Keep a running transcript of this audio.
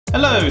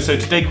Hello, so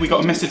today we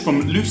got a message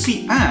from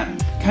Lucy Ann.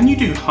 Can you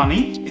do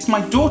honey? It's my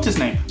daughter's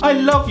name. I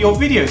love your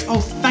videos. Oh,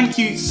 thank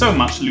you so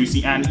much,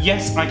 Lucy Ann.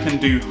 Yes, I can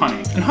do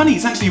honey. And honey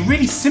is actually a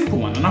really simple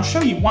one, and I'll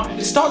show you why.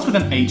 It starts with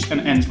an H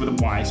and ends with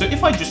a Y. So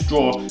if I just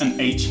draw an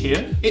H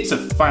here, it's a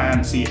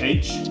fancy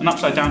H. And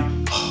upside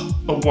down,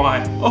 a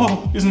Y.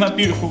 Oh, isn't that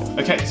beautiful?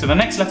 Okay, so the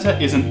next letter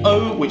is an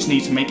O, which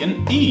needs to make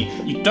an E.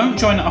 You don't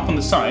join it up on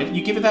the side,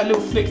 you give it that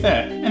little flick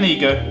there, and there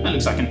you go, that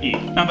looks like an E.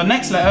 Now the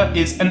next letter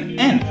is an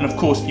N, and of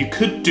course you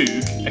could do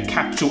a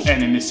capital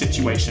N in this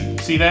situation.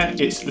 See there?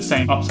 It's the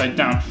same upside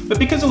down. But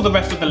because all the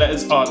rest of the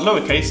letters are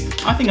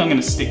lowercase, I think I'm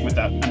going to stick with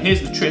that. And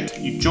here's the trick,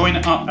 you join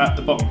it up at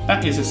the bottom.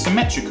 That is a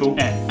symmetrical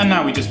N. And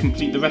now we just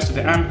complete the rest of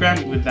the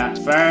ambigram with that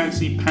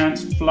fancy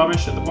pants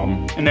flourish at the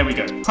bottom. And there we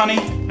go, honey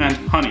and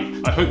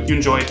honey. I hope you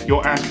enjoyed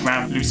your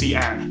ambigram, Lucy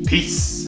Ann. Peace.